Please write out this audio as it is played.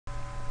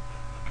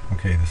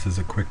Okay, this is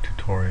a quick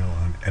tutorial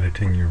on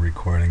editing your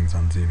recordings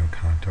on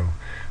Xeno-canto.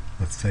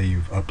 Let's say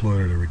you've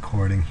uploaded a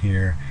recording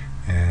here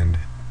and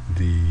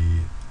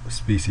the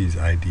species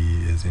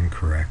ID is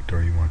incorrect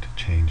or you want to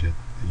change it.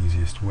 The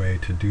easiest way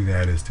to do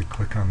that is to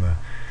click on the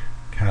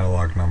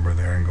catalog number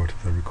there and go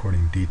to the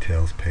recording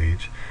details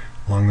page.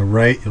 Along the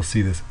right you'll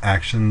see this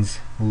actions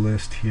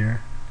list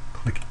here.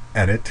 Click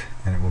edit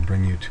and it will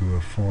bring you to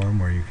a form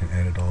where you can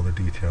edit all the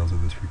details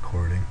of this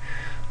recording.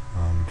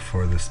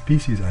 For the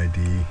species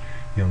ID,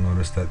 you'll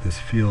notice that this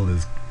field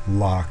is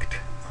locked,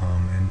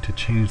 and to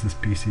change the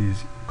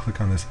species, click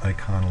on this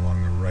icon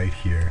along the right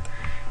here,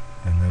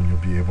 and then you'll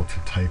be able to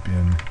type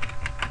in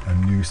a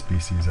new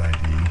species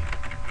ID.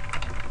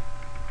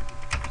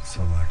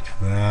 Select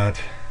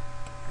that,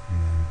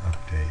 and then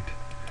update.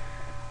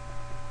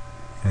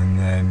 And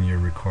then your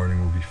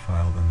recording will be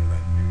filed under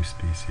that new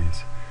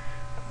species.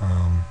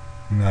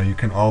 Now you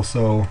can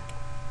also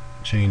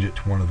change it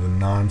to one of the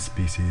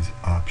non-species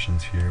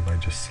options here by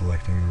just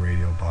selecting the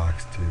radio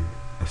box to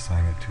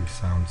assign it to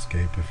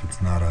soundscape if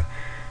it's not a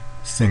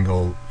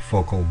single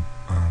focal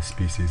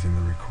species in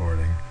the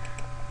recording,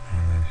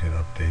 and then hit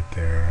update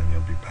there and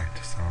you'll be back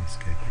to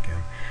soundscape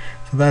again.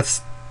 So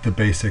that's the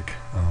basic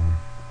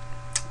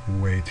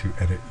way to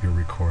edit your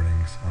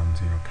recordings on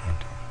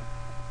Xeno-canto.